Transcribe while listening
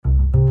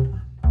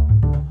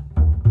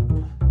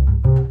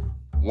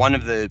One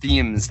of the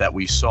themes that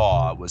we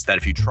saw was that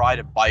if you try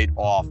to bite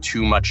off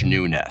too much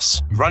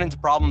newness, you run into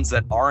problems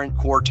that aren't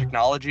core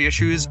technology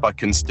issues, but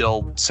can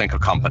still sink a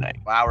company.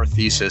 Our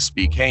thesis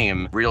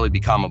became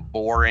a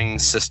boring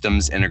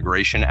systems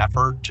integration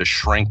effort to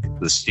shrink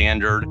the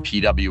standard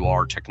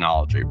PWR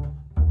technology.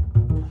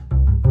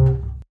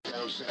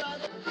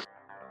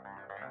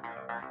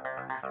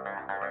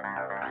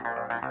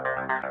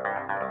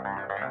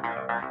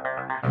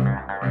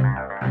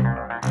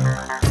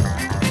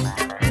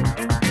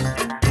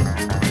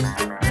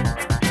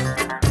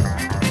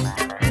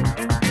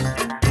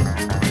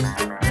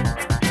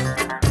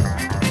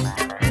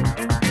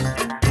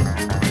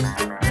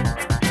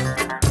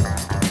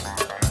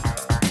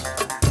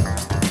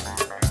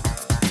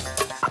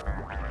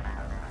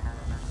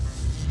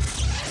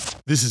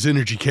 This is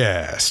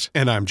EnergyCast,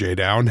 and I'm Jay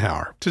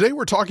Downhauer. Today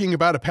we're talking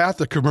about a path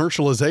to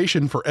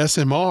commercialization for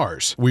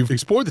SMRs. We've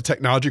explored the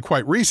technology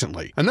quite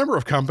recently. A number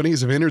of companies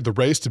have entered the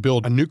race to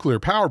build a nuclear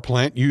power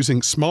plant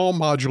using small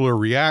modular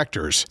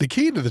reactors. The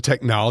key to the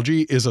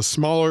technology is a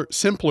smaller,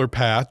 simpler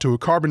path to a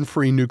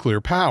carbon-free nuclear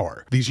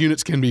power. These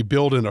units can be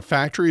built in a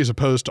factory as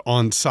opposed to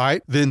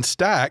on-site, then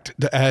stacked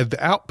to add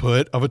the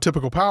output of a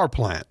typical power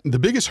plant. The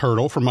biggest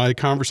hurdle from my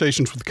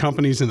conversations with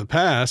companies in the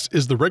past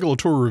is the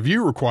regulatory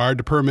review required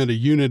to permit a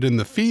unit in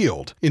the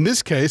field. In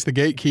this case, the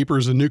gatekeeper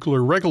is a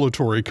Nuclear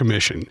Regulatory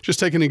Commission. Just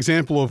take an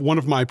example of one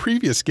of my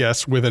previous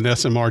guests with an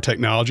SMR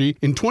technology.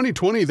 In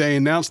 2020, they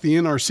announced the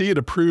NRC had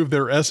approved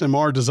their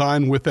SMR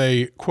design with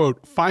a,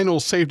 quote, final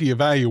safety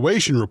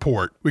evaluation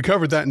report. We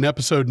covered that in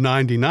episode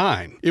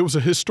 99. It was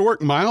a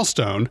historic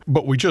milestone,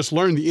 but we just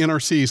learned the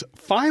NRC's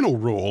final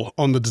rule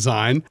on the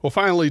design will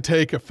finally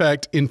take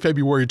effect in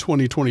February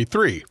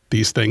 2023.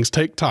 These things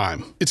take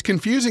time. It's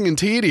confusing and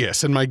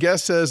tedious, and my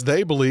guest says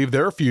they believe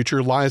their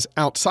future lies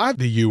outside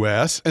the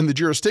U.S. and the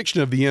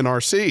jurisdiction of the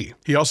NRC.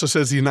 He also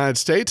says the United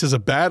States is a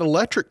bad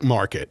electric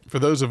market. For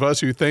those of us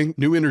who think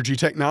new energy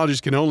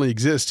technologies can only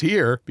exist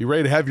here, be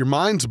ready to have your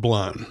minds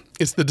blown.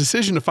 It's the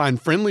decision to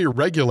find friendlier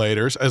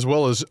regulators as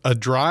well as a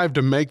drive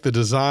to make the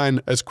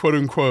design as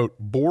quote-unquote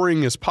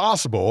boring as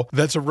possible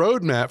that's a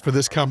roadmap for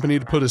this company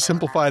to put a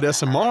simplified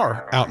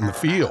SMR out in the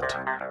field.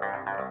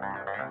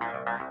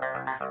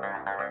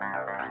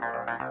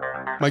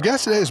 My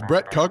guest today is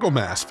Brett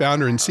Kugelmass,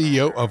 founder and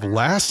CEO of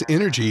Last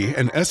Energy,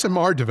 an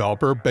SMR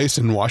developer based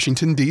in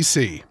Washington,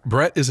 D.C.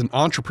 Brett is an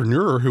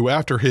entrepreneur who,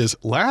 after his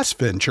last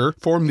venture,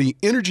 formed the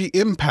Energy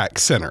Impact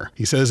Center.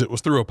 He says it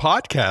was through a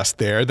podcast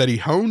there that he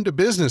honed a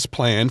business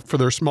plan for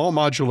their small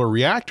modular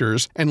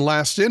reactors and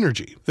Last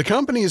Energy. The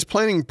company is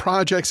planning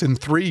projects in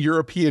 3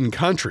 European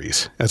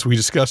countries. As we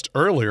discussed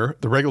earlier,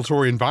 the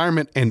regulatory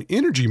environment and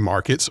energy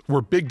markets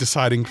were big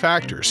deciding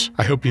factors.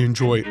 I hope you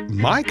enjoy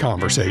my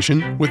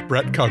conversation with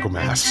Brett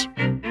Kugelmass.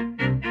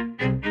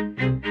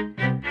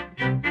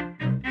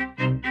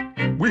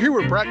 We're here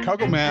with Brett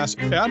Kugelmass,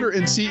 founder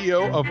and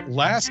CEO of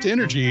Last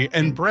Energy.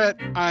 And Brett,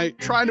 I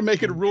try to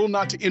make it a rule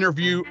not to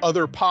interview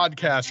other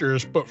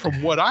podcasters, but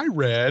from what I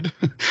read,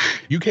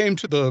 you came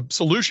to the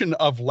solution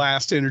of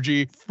Last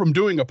Energy from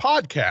doing a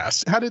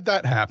podcast. How did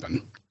that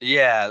happen?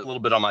 Yeah, a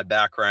little bit on my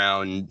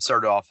background.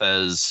 Started off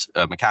as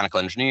a mechanical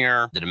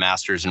engineer, did a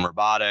master's in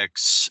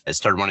robotics. I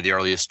started one of the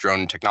earliest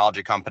drone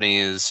technology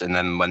companies. And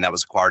then when that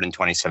was acquired in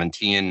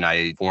 2017,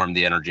 I formed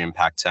the Energy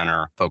Impact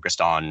Center,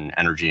 focused on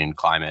energy and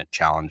climate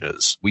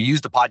challenges. We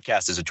used the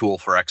podcast as a tool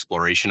for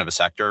exploration of a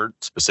sector,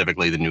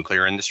 specifically the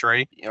nuclear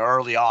industry.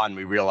 Early on,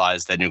 we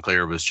realized that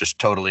nuclear was just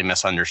totally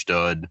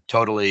misunderstood,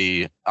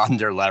 totally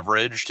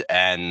under-leveraged.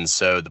 And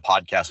so the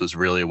podcast was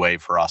really a way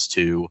for us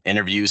to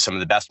interview some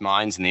of the best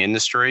minds in the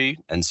industry.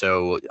 And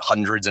so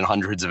hundreds and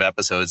hundreds of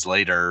episodes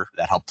later,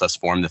 that helped us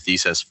form the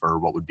thesis for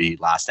what would be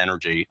Last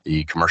Energy,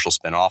 the commercial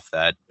spinoff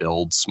that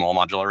builds small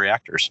modular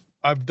reactors.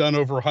 I've done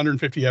over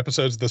 150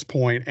 episodes at this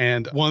point,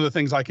 and one of the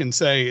things I can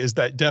say is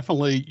that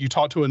definitely you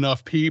talk to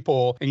enough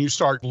people and you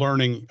start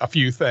learning a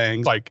few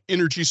things like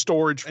energy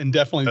storage and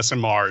definitely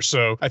SMR.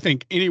 So I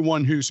think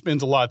anyone who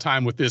spends a lot of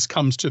time with this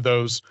comes to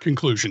those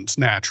conclusions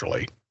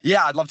naturally.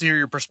 Yeah, I'd love to hear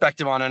your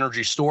perspective on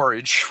energy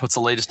storage. What's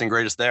the latest and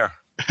greatest there?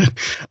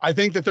 I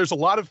think that there's a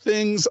lot of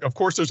things. Of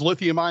course, there's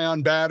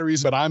lithium-ion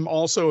batteries, but I'm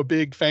also a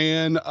big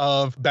fan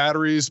of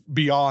batteries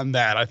beyond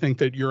that. I think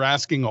that you're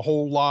asking a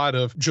whole lot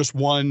of just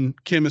one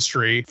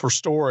chemistry for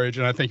storage,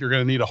 and I think you're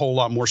going to need a whole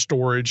lot more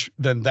storage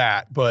than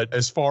that. But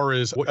as far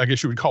as what I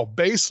guess you would call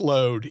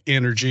baseload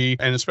energy,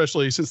 and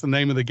especially since the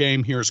name of the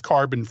game here is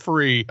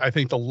carbon-free, I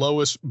think the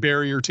lowest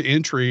barrier to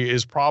entry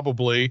is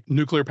probably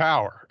nuclear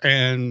power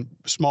and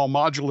small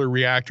modular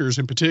reactors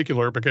in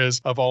particular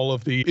because of all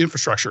of the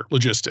infrastructure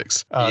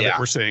logistics. That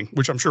we're seeing,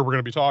 which I'm sure we're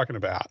going to be talking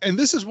about. And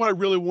this is what I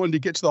really wanted to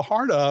get to the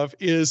heart of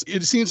is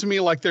it seems to me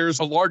like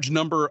there's a large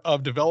number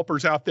of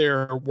developers out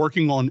there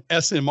working on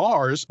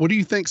SMRs. What do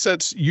you think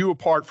sets you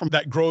apart from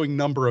that growing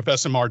number of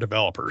SMR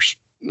developers?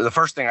 The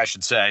first thing I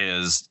should say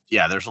is,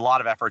 yeah, there's a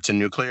lot of efforts in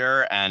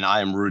nuclear, and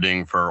I am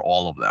rooting for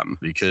all of them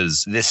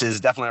because this is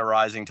definitely a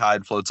rising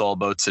tide floats all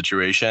boats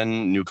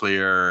situation.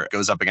 Nuclear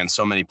goes up against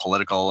so many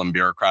political and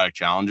bureaucratic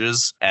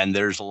challenges, and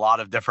there's a lot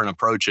of different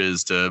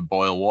approaches to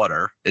boil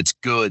water. It's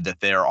good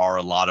that there are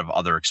a lot of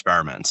other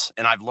experiments,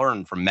 and I've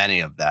learned from many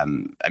of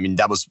them. I mean,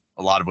 that was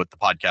a lot of what the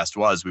podcast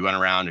was. We went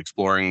around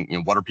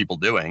exploring, what are people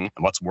doing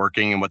and what's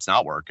working and what's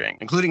not working,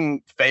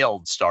 including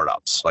failed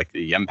startups like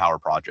the Empower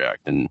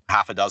Project and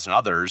half a dozen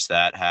others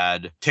that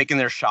had taken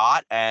their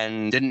shot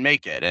and didn't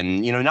make it.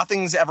 And,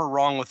 nothing's ever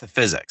wrong with the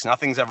physics.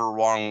 Nothing's ever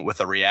wrong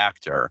with a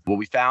reactor. What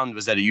we found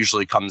was that it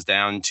usually comes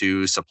down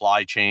to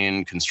supply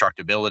chain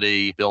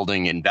constructability,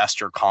 building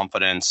investor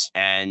confidence.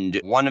 And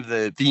one of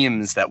the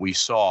themes that we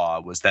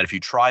saw was that if you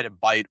try to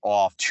bite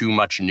off too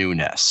much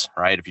newness,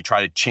 right? If you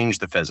try to change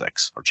the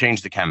physics or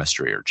change the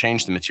chemistry or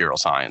change the material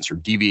science or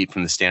deviate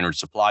from the standard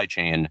supply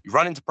chain, you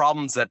run into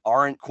problems that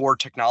aren't core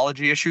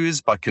technology issues,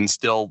 but can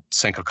still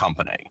sink a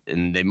company.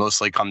 And they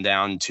mostly come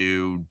down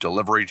to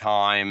delivery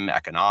time,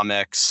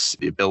 economics,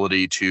 the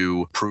ability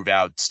to prove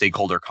out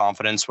stakeholder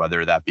confidence,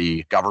 whether that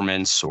be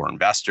governments or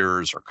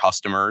investors or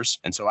customers.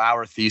 And so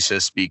our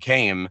thesis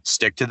became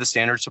stick to the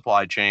standard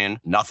supply chain.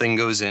 Nothing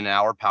goes in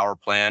our power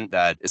plant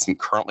that isn't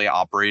currently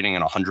operating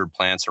in 100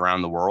 plants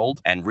around the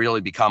world, and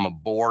really become a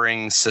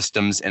boring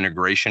systems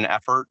integration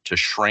effort to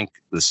shrink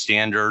the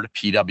standard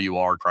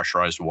PWR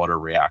pressurized water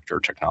reactor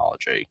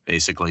technology.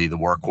 Basically, the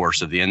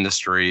workhorse of the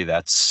industry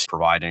that's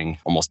providing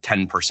almost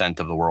 10%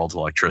 of the world's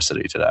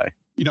electricity today.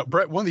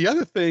 Brett, one of the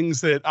other things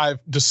that I've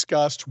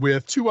discussed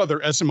with two other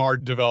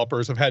SMR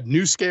developers, I've had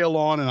NuScale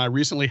on, and I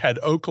recently had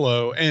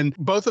Oklo, and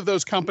both of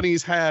those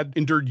companies had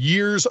endured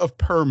years of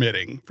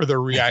permitting for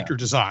their reactor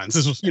designs.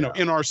 This was,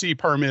 NRC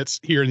permits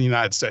here in the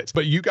United States.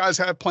 But you guys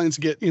have plans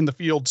to get in the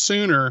field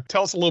sooner.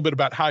 Tell us a little bit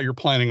about how you're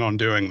planning on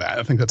doing that.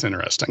 I think that's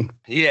interesting.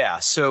 Yeah,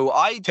 so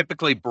I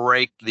typically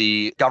break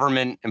the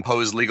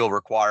government-imposed legal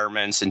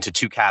requirements into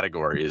two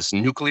categories: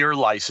 nuclear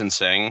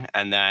licensing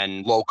and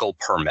then local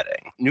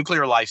permitting.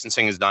 Nuclear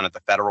licensing is done at the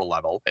federal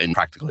level in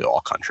practically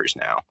all countries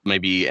now.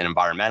 Maybe an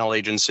environmental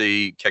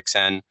agency kicks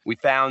in. We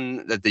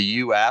found that the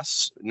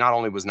U.S. not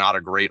only was not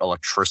a great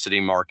electricity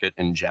market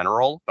in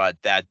general, but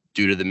that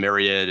due to the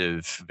myriad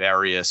of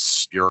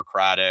various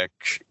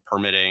bureaucratic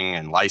permitting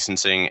and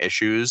licensing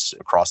issues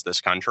across this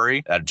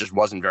country, that just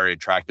wasn't a very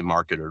attractive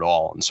market at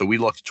all. And so we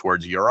looked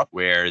towards Europe,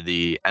 where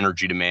the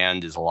energy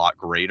demand is a lot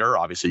greater.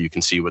 Obviously, you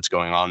can see what's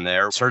going on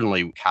there,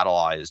 certainly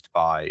catalyzed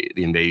by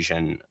the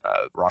invasion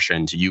of Russia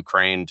into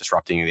Ukraine,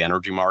 disrupting the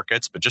energy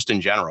markets. But just in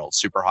general,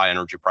 super high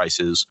energy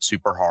prices,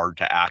 super hard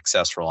to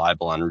access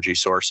reliable energy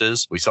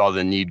sources. We saw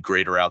the need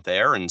greater out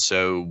there. And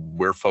so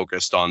we're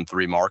focused on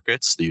three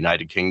markets: the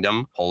United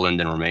Kingdom, Poland,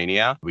 and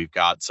Romania. We've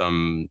got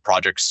some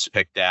projects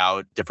picked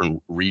out, different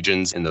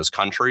regions in those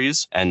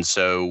countries. And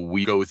so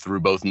we go through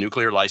both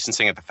nuclear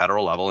licensing at the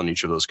federal level in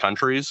each of those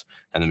countries,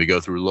 and then we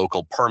go through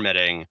local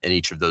permitting in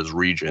each of those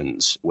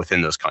regions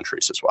within those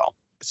countries as well.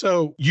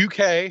 So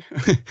UK,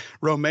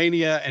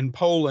 Romania, and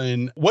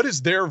Poland, what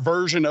is their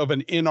version of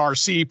an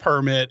NRC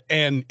permit?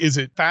 And is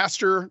it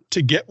faster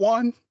to get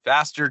one?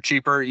 Faster,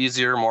 cheaper,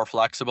 easier, more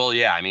flexible.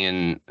 Yeah, I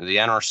mean, the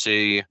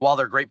NRC, while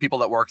they're great people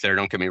that work there,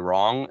 don't get me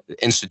wrong,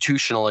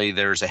 institutionally,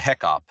 there's a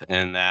hiccup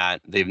in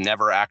that they've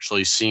never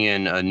actually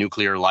seen a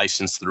nuclear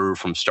license through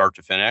from start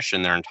to finish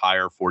in their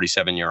entire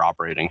 47-year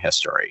operating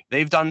history.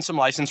 They've done some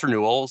license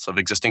renewals of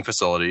existing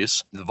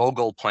facilities. The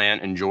Vogtle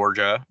plant in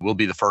Georgia will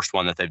be the first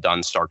one that they've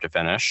done start to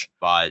finish,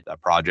 but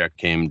that project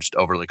came just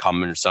overly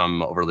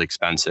cumbersome, overly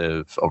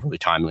expensive, overly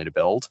timely to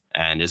build,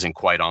 and isn't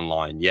quite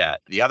online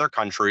yet. The other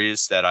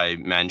countries that I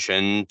mentioned,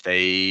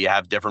 they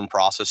have different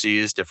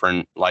processes,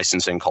 different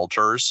licensing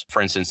cultures.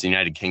 For instance, the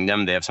United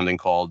Kingdom, they have something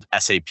called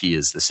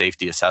SAPs, the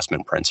Safety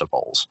Assessment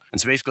Principles.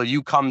 And so basically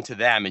you come to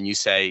them and you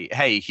say,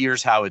 hey,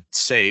 here's how it's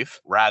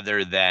safe,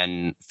 rather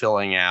than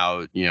filling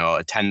out,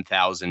 a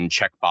 10,000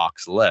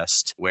 checkbox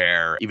list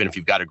where even if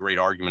you've got a great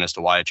argument as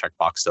to why a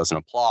checkbox doesn't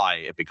apply,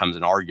 it becomes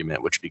an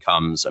argument, which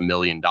becomes $1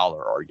 million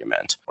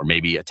argument, or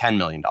maybe a $10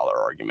 million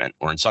argument,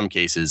 or in some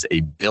cases,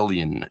 $1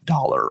 billion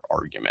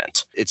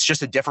argument. It's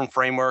just a different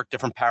framework,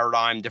 different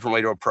paradigm, different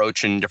way to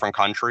approach in different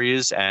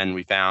countries. And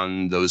we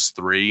found those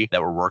three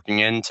that we're working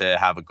in to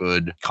have a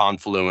good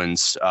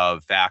confluence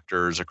of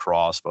factors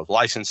across both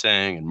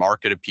licensing and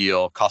market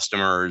appeal,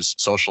 customers,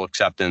 social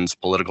acceptance,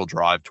 political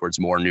drive towards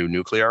more new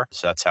nuclear.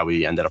 So that's how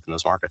we ended up in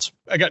those markets.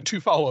 I got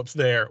two follow-ups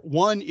there.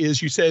 One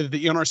is you said that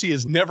the NRC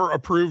has never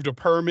approved a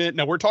permit.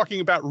 Now we're talking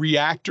about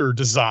reactor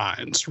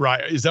designs,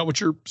 right? Is that what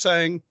you're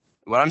saying?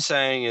 What I'm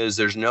saying is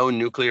there's no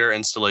nuclear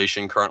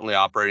installation currently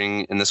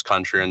operating in this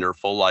country under a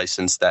full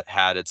license that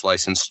had its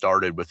license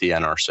started with the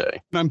NRC.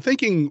 And I'm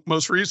thinking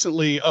most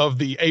recently of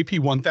the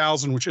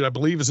AP1000, which I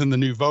believe is in the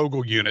new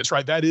Vogtle units,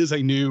 right? That is a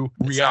new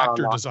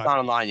reactor design. It's not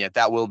online yet.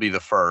 That will be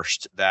the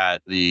first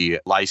that the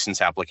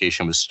license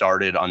application was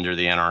started under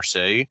the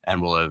NRC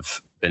and will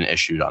have been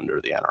issued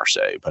under the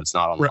NRC, but it's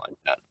not online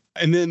yet.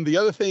 And then the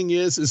other thing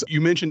is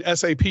you mentioned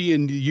SAP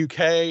in the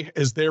UK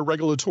as their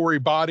regulatory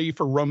body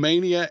for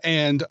Romania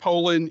and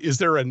Poland. Is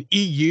there an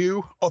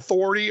EU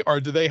authority, or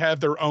do they have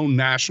their own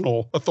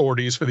national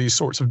authorities for these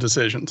sorts of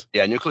decisions?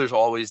 Yeah, nuclear is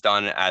always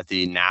done at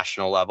the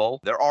national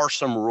level. There are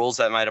some rules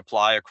that might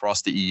apply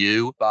across the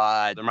EU,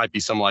 but there might be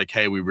some like,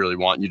 hey, we really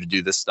want you to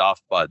do this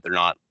stuff, but they're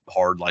not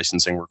hard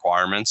licensing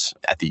requirements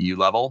at the EU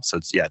level. So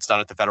it's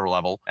done at the federal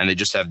level, and they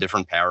just have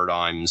different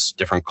paradigms,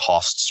 different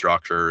cost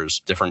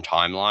structures, different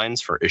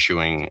timelines for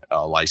issuing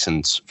a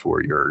license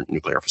for your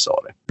nuclear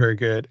facility. Very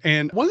good.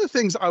 And one of the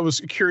things I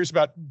was curious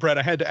about, Brett,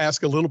 I had to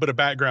ask a little bit of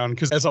background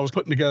because as I was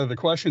putting together the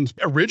questions,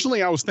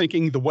 originally I was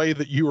thinking the way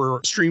that you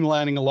were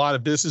streamlining a lot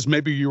of this is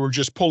maybe you were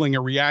just pulling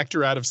a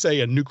reactor out of,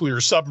 say, a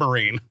nuclear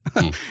submarine.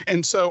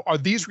 And so are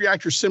these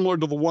reactors similar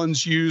to the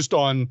ones used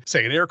on,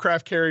 say, an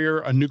aircraft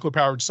carrier, a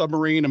nuclear-powered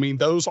submarine? I mean,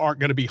 those aren't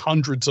going to be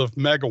hundreds of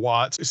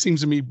megawatts. It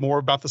seems to me more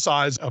about the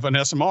size of an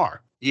SMR.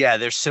 Yeah,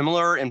 they're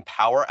similar in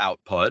power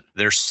output.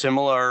 They're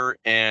similar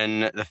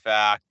in the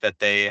fact that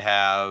they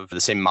have the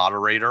same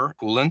moderator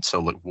coolant, so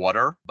like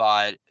water.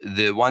 But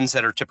the ones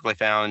that are typically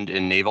found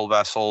in naval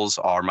vessels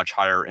are much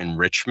higher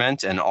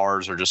enrichment, and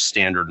ours are just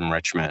standard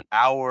enrichment.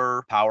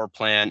 Our power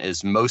plant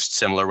is most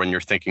similar when you're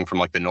thinking from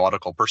like the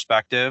nautical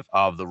perspective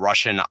of the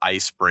Russian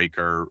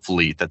icebreaker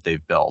fleet that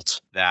they've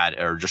built that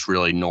are just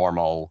really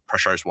normal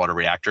pressurized water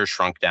reactors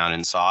shrunk down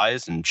in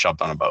size and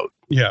shoved on a boat.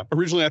 Yeah.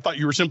 Originally, I thought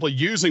you were simply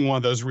using one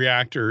of those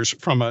reactors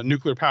from a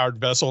nuclear-powered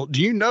vessel.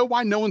 Do you know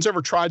why no one's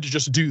ever tried to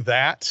just do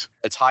that?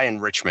 It's high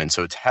enrichment,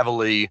 so it's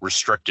heavily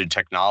restricted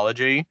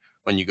technology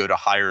when you go to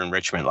higher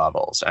enrichment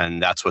levels,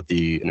 and that's what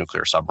the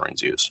nuclear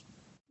submarines use.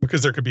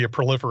 Because there could be a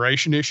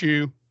proliferation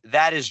issue?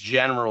 That is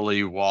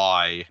generally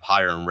why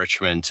higher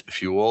enrichment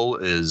fuel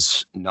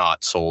is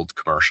not sold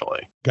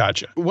commercially.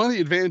 Gotcha. One of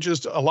the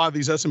advantages a lot of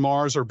these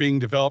SMRs are being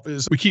developed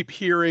is we keep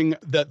hearing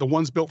that the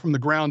ones built from the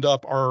ground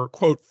up are,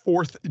 quote,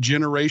 fourth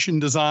generation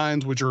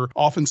designs, which are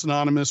often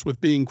synonymous with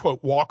being,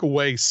 quote, walk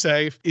away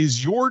safe.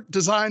 Is your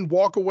design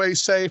walk away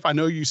safe? I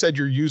know you said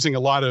you're using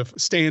a lot of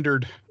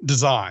standard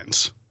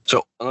designs.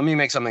 So let me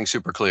make something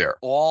super clear.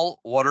 All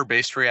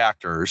water-based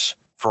reactors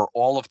for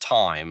all of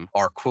time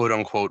are quote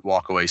unquote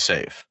walk away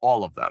safe.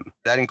 All of them.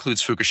 That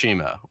includes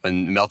Fukushima,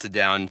 when it melted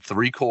down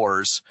 3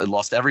 cores, it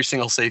lost every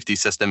single safety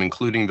system,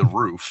 including the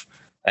roof,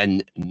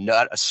 and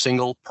not a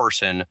single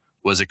person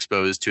was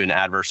exposed to an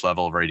adverse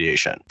level of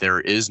radiation. There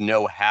is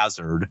no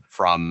hazard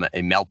from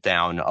a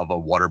meltdown of a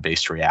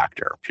water-based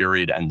reactor,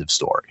 period, end of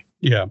story.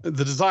 Yeah.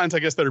 The designs, I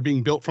guess, that are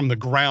being built from the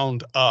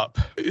ground up,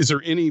 is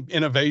there any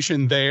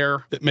innovation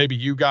there that maybe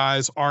you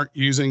guys aren't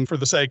using for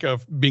the sake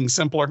of being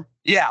simpler?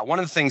 Yeah, one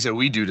of the things that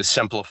we do to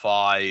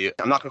simplify,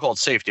 I'm not going to call it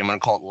safety, I'm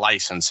going to call it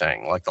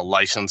licensing, like the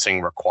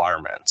licensing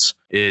requirements,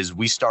 is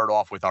we start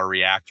off with our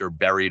reactor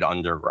buried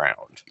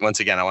underground. Once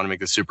again, I want to make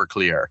this super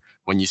clear.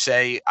 When you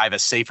say I have a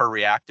safer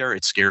reactor,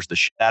 it scares the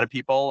shit out of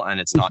people, and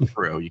it's not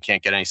true. You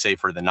can't get any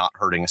safer than not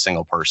hurting a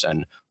single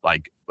person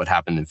like what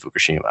happened in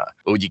Fukushima.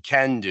 But what you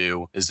can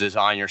do is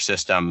design your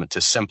system to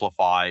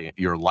simplify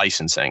your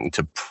licensing,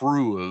 to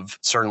prove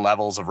certain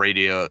levels of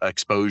radio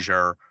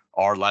exposure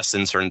are less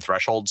than certain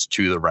thresholds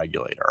to the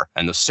regulator.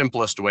 And the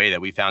simplest way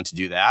that we found to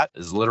do that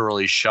is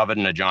literally shove it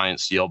in a giant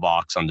steel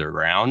box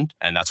underground,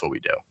 and that's what we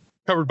do.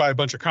 Covered by a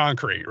bunch of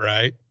concrete,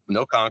 right?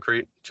 No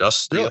concrete,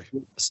 just steel,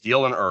 Really?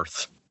 Steel and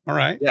earth. All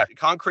right. Yeah,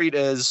 concrete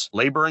is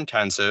labor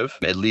intensive.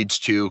 It leads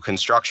to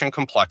construction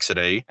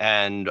complexity.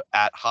 And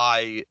at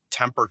high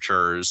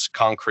temperatures,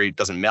 concrete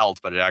doesn't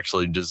melt, but it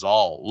actually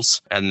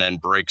dissolves and then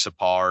breaks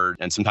apart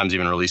and sometimes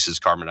even releases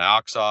carbon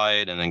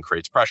dioxide and then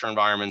creates pressure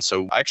environments.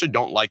 So I actually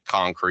don't like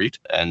concrete.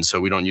 And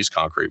so we don't use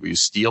concrete. We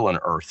use steel and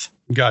earth.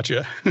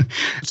 Gotcha.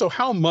 So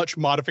how much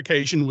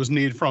modification was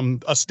needed from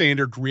a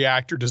standard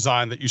reactor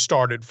design that you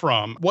started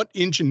from? What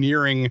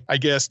engineering, I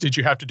guess, did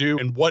you have to do,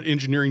 and what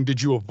engineering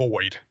did you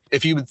avoid?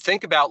 If you would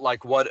think about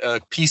like what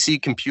a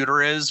PC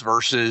computer is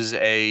versus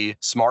a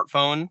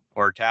smartphone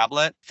or a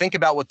tablet, think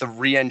about what the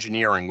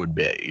re-engineering would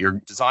be.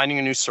 You're designing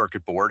a new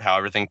circuit board, how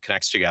everything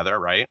connects together,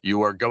 right?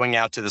 You are going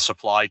out to the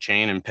supply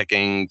chain and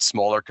picking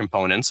smaller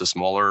components, a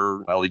smaller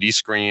LED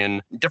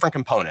screen, different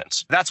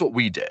components. That's what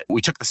we did.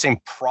 We took the same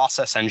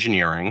process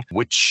engineering,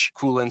 which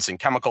coolants and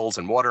chemicals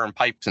and water and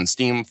pipes and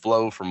steam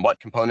flow from what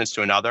components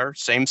to another.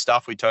 Same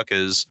stuff we took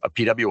as a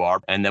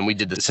PWR. And then we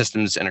did the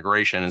systems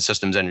integration and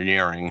systems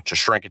engineering to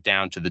shrink it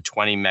down to the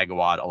 20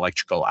 megawatt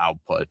electrical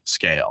output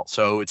scale.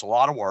 So it's a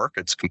lot of work.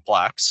 It's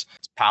complex.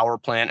 It's power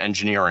plant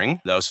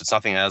engineering, though, so it's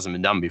something that hasn't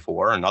been done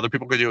before. And other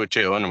people could do it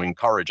too. And we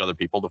encourage other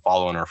people to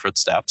follow in our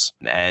footsteps.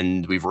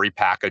 And we've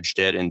repackaged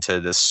it into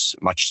this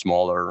much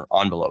smaller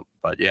envelope.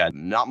 But yeah,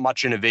 not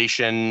much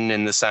innovation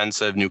in the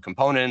sense of new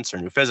components or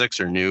new physics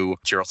or new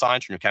material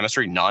science or new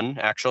chemistry. None,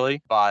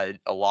 actually. But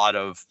a lot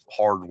of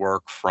hard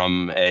work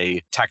from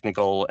a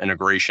technical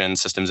integration,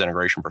 systems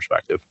integration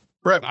perspective.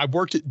 Brett, I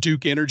worked at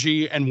Duke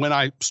Energy, and when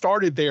I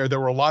started there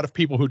were a lot of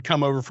people who'd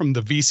come over from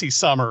the VC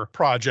Summer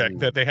project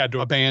that they had to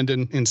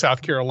abandon in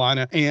South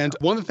Carolina. And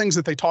one of the things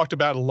that they talked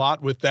about a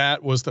lot with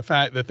that was the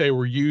fact that they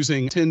were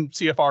using 10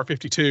 CFR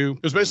 52.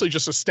 It was basically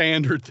just a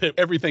standard that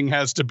everything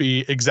has to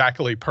be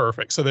exactly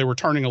perfect. So they were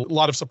turning a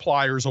lot of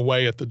suppliers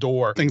away at the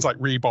door, things like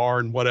rebar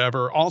and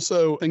whatever.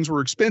 Also, things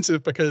were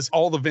expensive because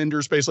all the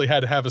vendors basically had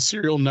to have a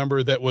serial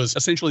number that was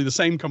essentially the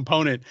same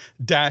component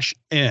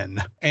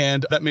 -N.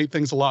 And that made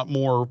things a lot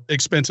more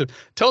expensive.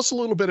 Tell us a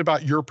little bit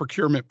about your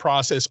procurement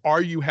process.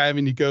 Are you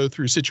having to go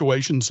through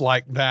situations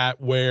like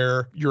that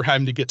where you're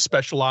having to get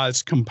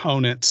specialized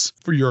components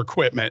for your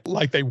equipment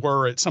like they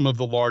were at some of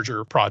the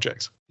larger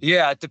projects?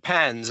 Yeah, it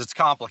depends. It's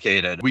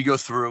complicated. We go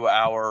through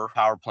our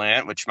power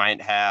plant, which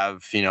might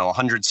have,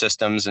 100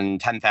 systems and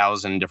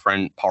 10,000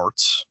 different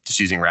parts, just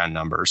using round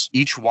numbers.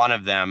 Each one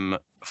of them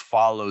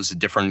follows a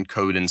different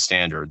code and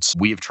standards.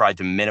 We have tried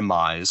to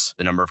minimize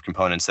the number of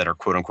components that are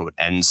quote unquote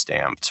N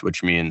stamped,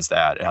 which means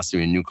that it has to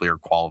be a nuclear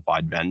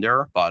qualified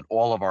vendor. But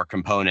all of our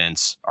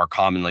components are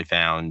commonly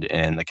found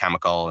in the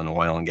chemical and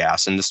oil and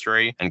gas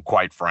industry. And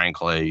quite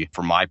frankly,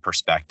 from my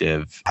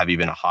perspective, have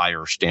even a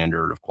higher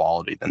standard of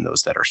quality than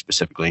those that are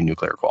specifically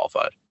nuclear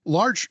qualified.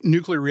 Large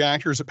nuclear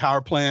reactors at power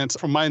plants,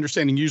 from my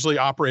understanding, usually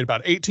operate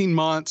about 18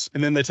 months,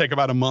 and then they take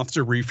about a month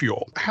to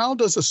refuel. How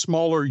does a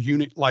smaller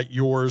unit like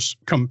yours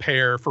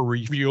compare for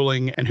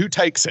refueling, and who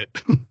takes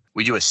it?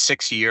 We do a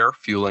 6-year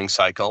fueling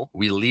cycle.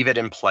 We leave it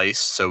in place,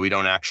 so we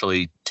don't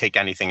actually take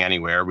anything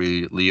anywhere.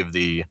 We leave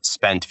the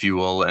spent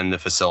fuel in the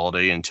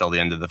facility until the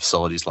end of the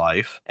facility's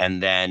life.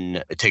 And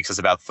then it takes us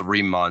about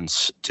 3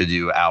 months to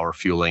do our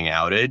fueling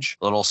outage.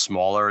 A little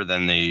smaller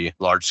than the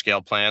large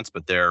scale plants,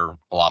 but they're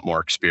a lot more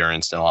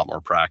experienced and a lot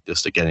more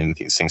practiced at getting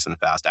these things in the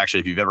fast.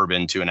 Actually, if you've ever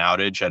been to an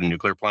outage at a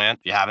nuclear plant,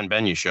 if you haven't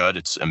been, you should.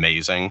 It's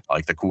amazing.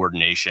 Like the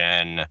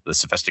coordination, the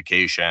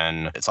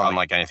sophistication. It's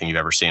unlike anything you've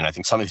ever seen. I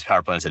think some of these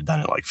power plants have done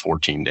it like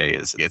 14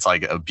 days. It's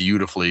like a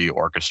beautifully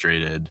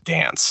orchestrated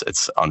dance.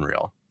 It's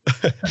unreal.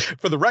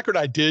 For the record,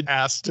 I did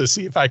ask to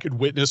see if I could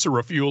witness a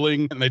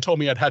refueling, and they told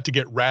me I'd have to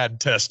get rad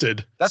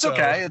tested. That's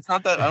okay. It's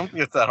not that, I don't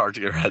think it's that hard to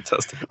get rad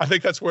tested. I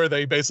think that's where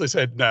they basically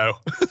said no.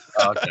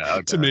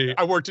 Okay. To me.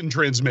 I worked in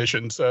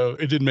transmission, so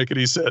it didn't make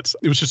any sense.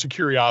 It was just a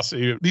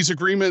curiosity. These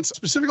agreements,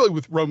 specifically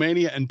with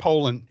Romania and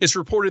Poland, it's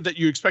reported that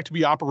you expect to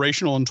be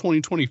operational in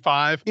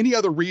 2025. Any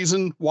other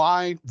reason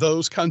why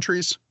those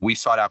countries? We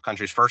sought out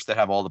countries first that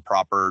have all the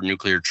proper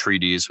nuclear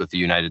treaties with the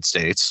United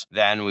States.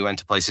 Then we went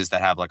to places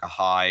that have like a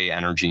high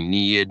energy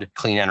need,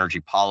 clean energy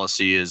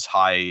policies,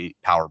 high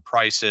power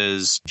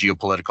prices,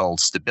 geopolitical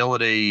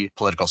stability,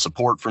 political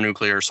support for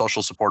nuclear,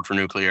 social support for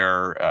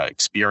nuclear,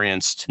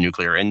 experienced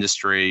nuclear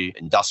industry,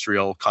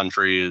 industrial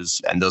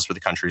countries, and those were the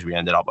countries we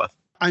ended up with.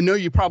 I know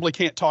you probably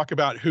can't talk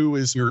about who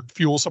is your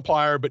fuel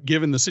supplier, but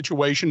given the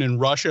situation in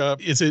Russia,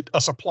 is it a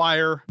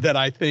supplier that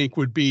I think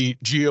would be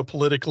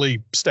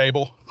geopolitically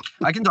stable?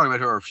 I can talk about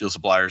who our fuel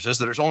suppliers is.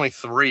 There's only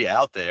 3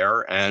 out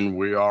there, and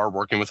we are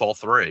working with all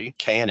 3.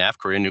 KNF,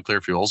 Korean Nuclear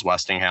Fuels,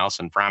 Westinghouse,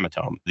 and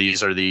Framatome.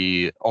 These are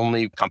the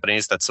only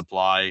companies that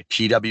supply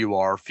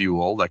PWR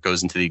fuel that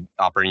goes into the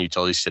operating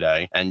utilities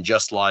today. And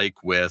just like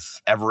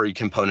with every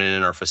component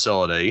in our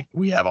facility,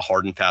 we have a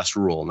hard and fast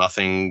rule.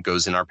 Nothing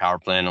goes in our power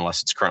plant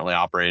unless it's currently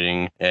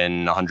operating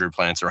in 100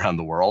 plants around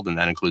the world, and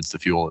that includes the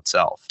fuel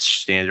itself.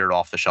 Standard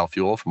off-the-shelf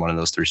fuel from one of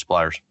those 3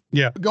 suppliers.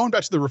 Yeah. Going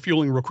back to the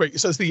refueling real quick, it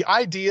says the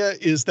idea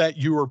is that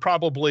you would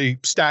probably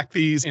stack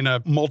these in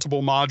a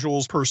multiple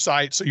modules per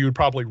site, so you would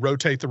probably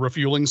rotate the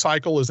refueling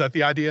cycle. Is that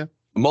the idea?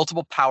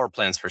 Multiple power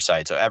plants per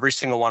site. So every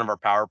single one of our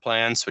power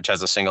plants, which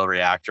has a single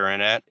reactor in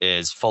it,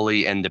 is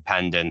fully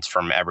independent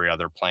from every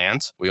other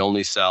plant. We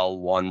only sell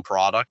one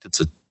product.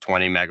 It's a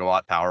 20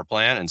 megawatt power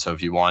plant. And so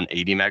if you want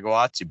 80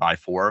 megawatts, you buy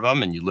 4 of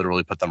them and you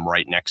literally put them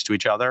right next to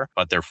each other.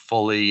 But they're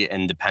fully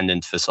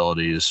independent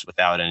facilities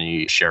without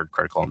any shared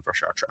critical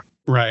infrastructure.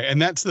 Right.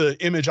 And that's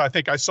the image I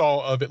think I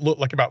saw of it.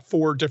 Looked like about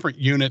 4 different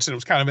units, and it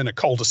was kind of in a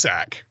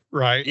cul-de-sac.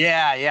 Right.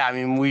 Yeah. I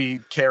mean, we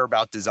care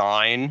about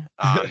design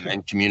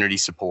and community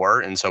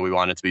support. And so we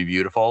want it to be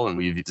beautiful. And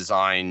we've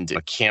designed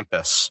a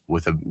campus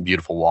with a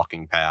beautiful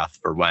walking path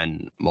for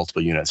when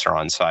multiple units are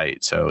on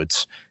site. So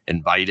it's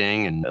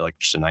inviting and like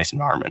just a nice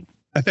environment.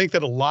 I think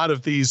that a lot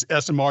of these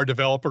SMR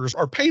developers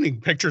are painting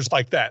pictures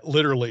like that,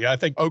 literally. I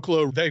think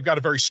Oklo, they've got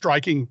a very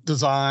striking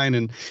design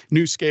and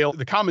NuScale.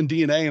 The common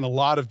DNA in a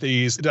lot of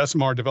these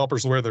SMR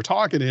developers, where they're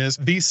talking is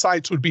these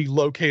sites would be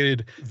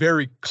located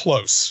very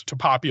close to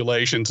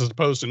populations as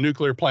opposed to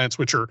nuclear plants,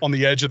 which are on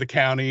the edge of the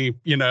county,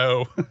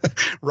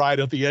 right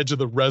at the edge of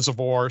the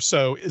reservoir.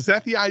 So is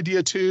that the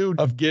idea, too,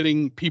 of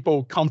getting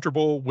people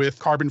comfortable with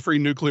carbon-free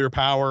nuclear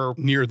power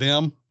near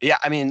them? Yeah,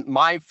 I mean,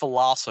 my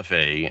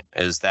philosophy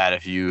is that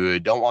if you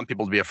don't want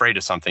people to be afraid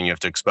of something, you have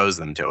to expose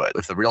them to it.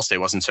 If the real estate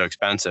wasn't so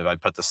expensive,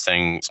 I'd put this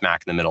thing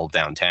smack in the middle of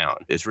downtown.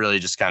 It's really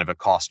just kind of a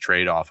cost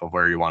trade-off of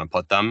where you want to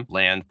put them.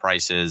 Land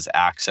prices,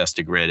 access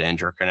to grid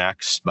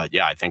interconnects. But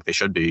yeah, I think they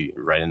should be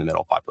right in the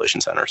middle of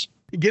population centers.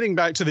 Getting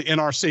back to the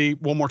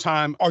NRC one more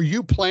time, are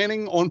you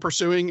planning on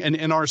pursuing an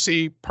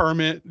NRC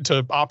permit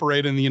to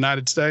operate in the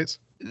United States?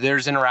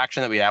 There's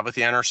interaction that we have with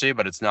the NRC,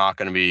 but it's not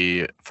going to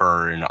be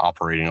for an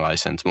operating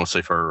license,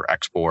 mostly for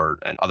export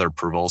and other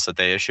approvals that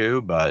they issue,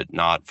 but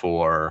not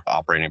for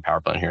operating a power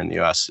plant here in the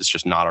U.S. It's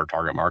just not our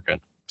target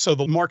market. So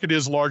the market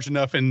is large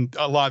enough in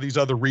a lot of these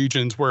other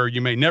regions where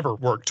you may never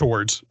work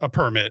towards a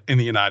permit in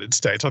the United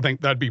States. I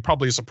think that'd be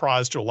probably a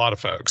surprise to a lot of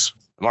folks.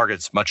 The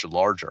market's much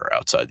larger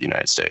outside the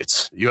United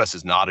States. The U.S.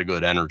 is not a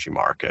good energy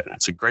market.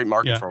 It's a great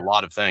market for a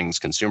lot of things,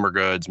 consumer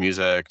goods,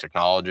 music,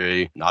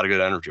 technology, not a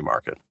good energy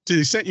market. To the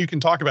extent you can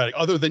talk about it,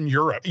 other than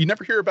Europe, you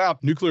never hear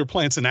about nuclear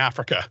plants in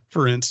Africa,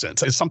 for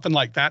instance. Is something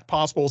like that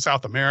possible?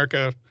 South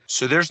America?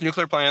 So there's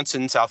nuclear plants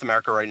in South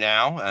America right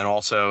now, and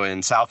also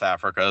in South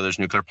Africa, there's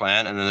a nuclear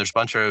plant. And then there's a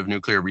bunch of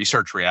nuclear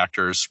research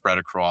reactors spread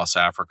across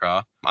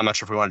Africa. I'm not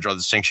sure if we want to draw the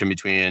distinction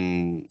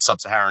between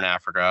sub-Saharan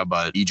Africa,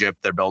 but Egypt,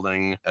 they're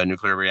building a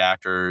nuclear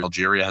reactor.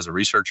 Algeria has a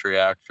research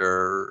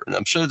reactor. And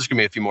I'm sure there's going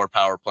to be a few more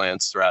power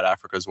plants throughout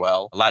Africa as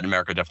well. Latin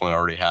America definitely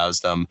already has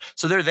them.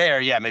 So they're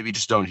there. Yeah, maybe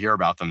just don't hear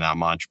about them that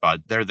much,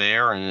 but they're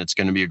there and it's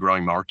going to be a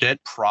growing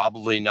market.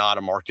 Probably not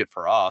a market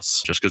for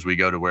us, just because we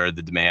go to where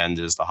the demand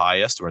is the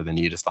highest, where the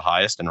need is the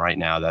highest. And right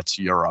now that's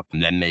Europe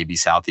and then maybe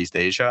Southeast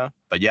Asia.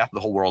 But yeah, the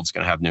whole world's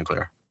going to have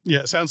nuclear.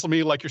 Yeah, it sounds to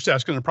me like your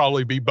staff's going to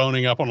probably be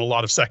boning up on a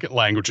lot of second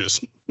languages.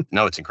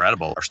 No, it's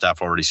incredible. Our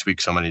staff already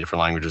speaks so many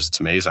different languages.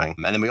 It's amazing.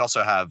 And then we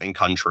also have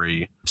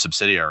in-country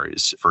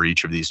subsidiaries for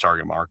each of these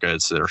target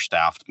markets that are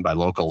staffed by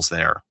locals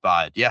there.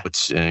 But yeah,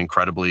 it's an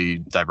incredibly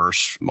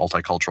diverse,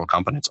 multicultural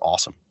company. It's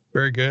awesome.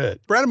 Very good.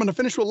 Brad, I'm going to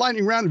finish with a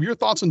lightning round of your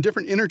thoughts on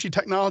different energy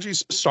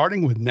technologies,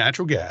 starting with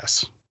natural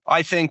gas.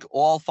 I think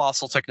all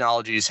fossil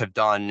technologies have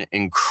done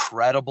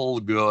incredible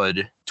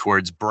good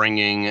towards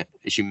bringing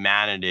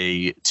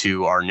humanity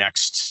to our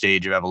next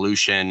stage of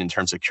evolution in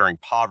terms of curing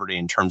poverty,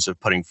 in terms of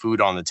putting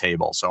food on the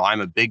table. So I'm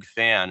a big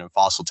fan of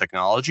fossil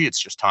technology. It's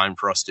just time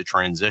for us to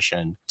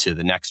transition to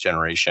the next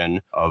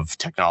generation of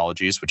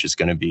technologies, which is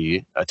going to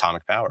be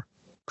atomic power.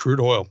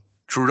 Crude oil.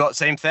 Crude oil,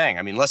 same thing.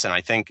 I mean, listen,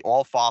 I think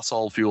all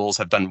fossil fuels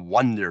have done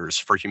wonders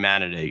for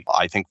humanity.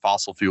 I think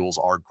fossil fuels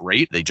are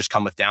great. They just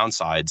come with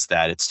downsides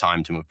that it's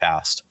time to move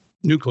past.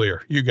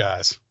 Nuclear, you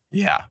guys.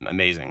 Yeah,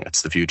 amazing.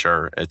 It's the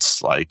future.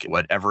 It's like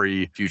what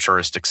every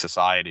futuristic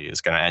society is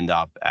going to end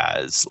up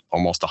as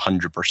almost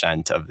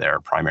 100% of their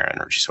primary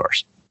energy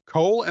source.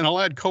 Coal, and I'll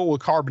add coal with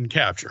carbon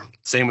capture.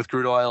 Same with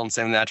crude oil and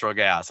same with natural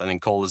gas. I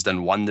think coal has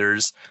done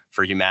wonders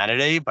for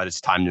humanity, but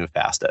it's time to move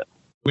past it.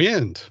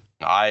 Wind.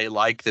 I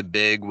like the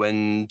big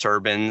wind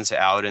turbines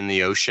out in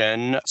the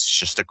ocean. It's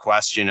just a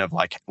question of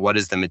like, what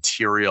is the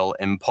material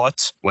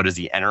input? What is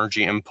the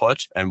energy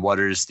input? And what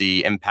is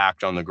the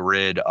impact on the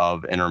grid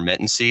of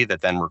intermittency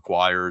that then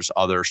requires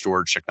other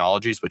storage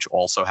technologies, which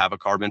also have a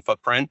carbon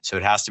footprint? So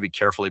it has to be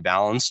carefully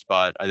balanced.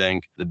 But I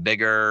think the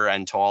bigger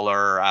and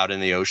taller out in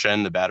the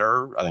ocean, the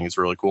better. I think it's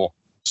really cool.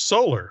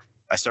 Solar.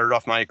 I started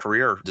off my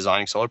career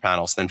designing solar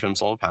panels, thin film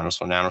solar panels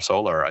from Nano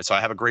Solar. So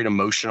I have a great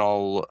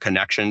emotional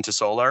connection to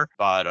solar,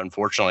 but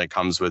unfortunately it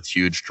comes with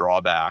huge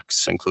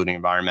drawbacks, including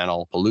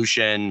environmental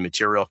pollution,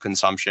 material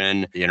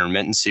consumption, the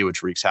intermittency,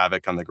 which wreaks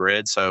havoc on the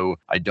grid. So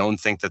I don't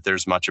think that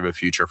there's much of a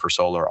future for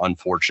solar,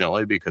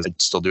 unfortunately, because I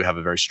still do have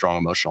a very strong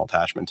emotional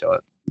attachment to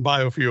it.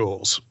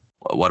 Biofuels.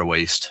 What a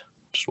waste.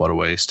 Just what a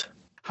waste.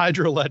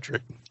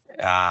 Hydroelectric.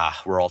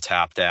 We're all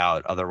tapped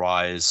out.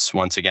 Otherwise,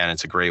 once again,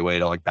 it's a great way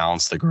to like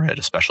balance the grid,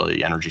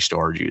 especially energy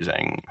storage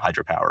using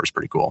hydropower is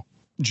pretty cool.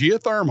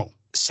 Geothermal.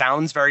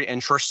 Sounds very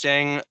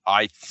interesting.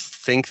 I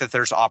think that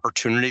there's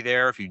opportunity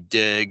there if you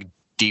dig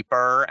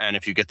deeper and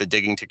if you get the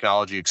digging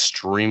technology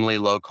extremely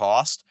low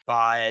cost.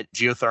 But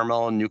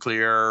geothermal and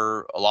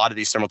nuclear, a lot of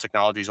these thermal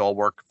technologies all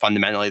work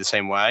fundamentally the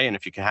same way. And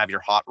if you can have your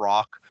hot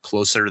rock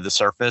closer to the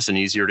surface and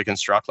easier to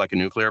construct like a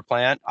nuclear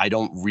plant, I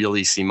don't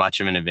really see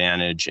much of an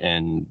advantage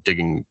in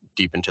digging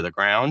deep into the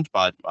ground,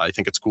 but I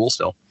think it's cool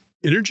still.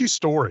 Energy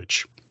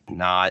storage.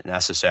 Not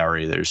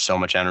necessary. There's so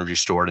much energy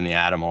stored in the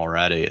atom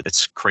already.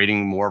 It's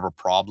creating more of a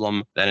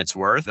problem than it's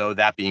worth. Though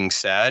that being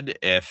said,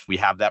 if we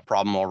have that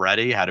problem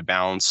already, how to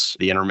balance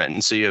the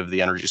intermittency of the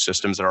energy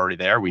systems that are already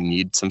there, we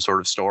need some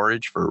sort of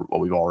storage for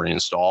what we've already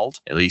installed,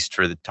 at least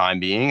for the time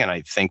being. And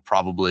I think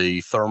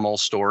probably thermal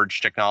storage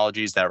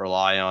technologies that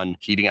rely on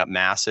heating up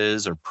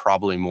masses are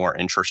probably more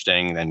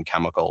interesting than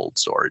chemical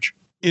storage.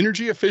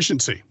 Energy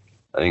efficiency.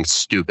 I think it's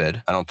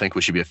stupid. I don't think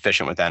we should be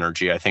efficient with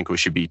energy. I think we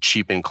should be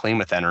cheap and clean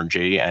with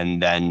energy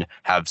and then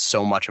have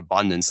so much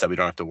abundance that we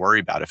don't have to worry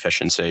about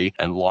efficiency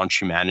and launch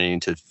humanity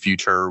into the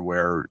future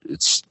where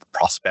its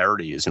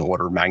prosperity is an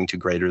order of magnitude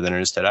greater than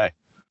it is today.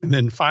 And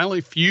then finally,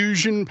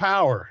 fusion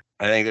power.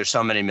 I think there's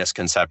so many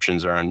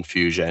misconceptions around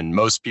fusion.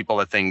 Most people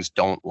that things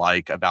don't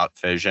like about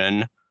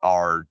fission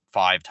are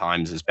 5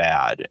 times as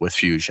bad with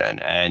fusion.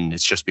 And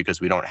it's just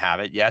because we don't have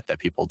it yet that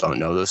people don't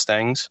know those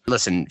things.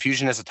 Listen,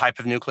 fusion is a type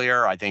of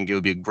nuclear. I think it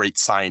would be a great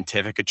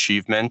scientific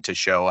achievement to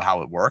show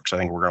how it works. I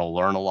think we're going to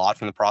learn a lot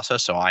from the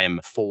process. So I am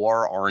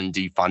for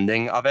R&D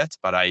funding of it,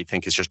 but I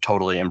think it's just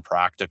totally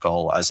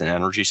impractical as an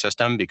energy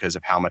system because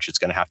of how much it's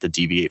going to have to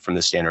deviate from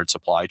the standard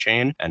supply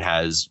chain and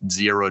has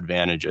zero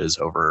advantages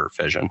over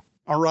fission.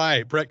 All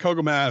right, Brett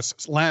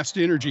Kogelmass, Last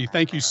Energy,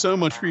 thank you so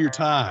much for your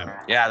time.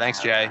 Yeah, thanks,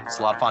 Jay. It's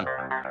a lot of fun.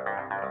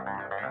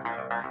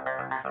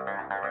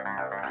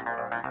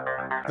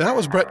 That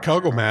was Brett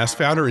Kogelmass,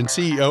 founder and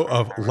CEO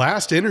of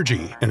Last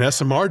Energy, an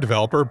SMR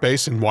developer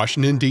based in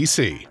Washington,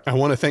 D.C. I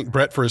want to thank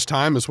Brett for his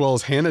time, as well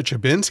as Hannah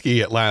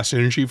Chabinsky at Last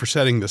Energy for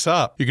setting this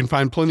up. You can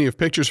find plenty of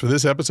pictures for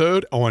this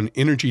episode on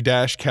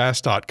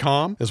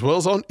energy-cast.com, as well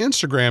as on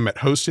Instagram at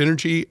Host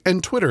Energy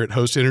and Twitter at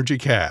Host Energy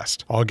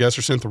Cast. All guests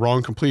are sent the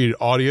wrong completed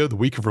audio the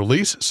week of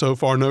release. So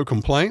far, no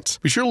complaints.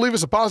 Be sure to leave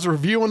us a positive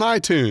review on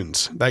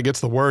iTunes. That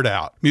gets the word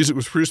out. Music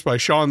was produced by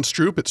Sean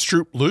Stroop at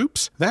Stroop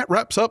Loops. That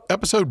wraps up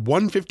episode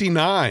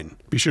 159.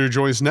 Be sure to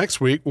join us next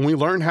week when we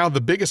learn how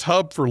the biggest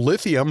hub for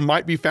lithium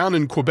might be found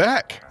in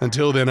Quebec.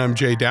 Until then, I'm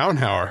Jay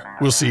Downhauer.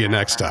 We'll see you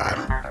next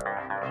time.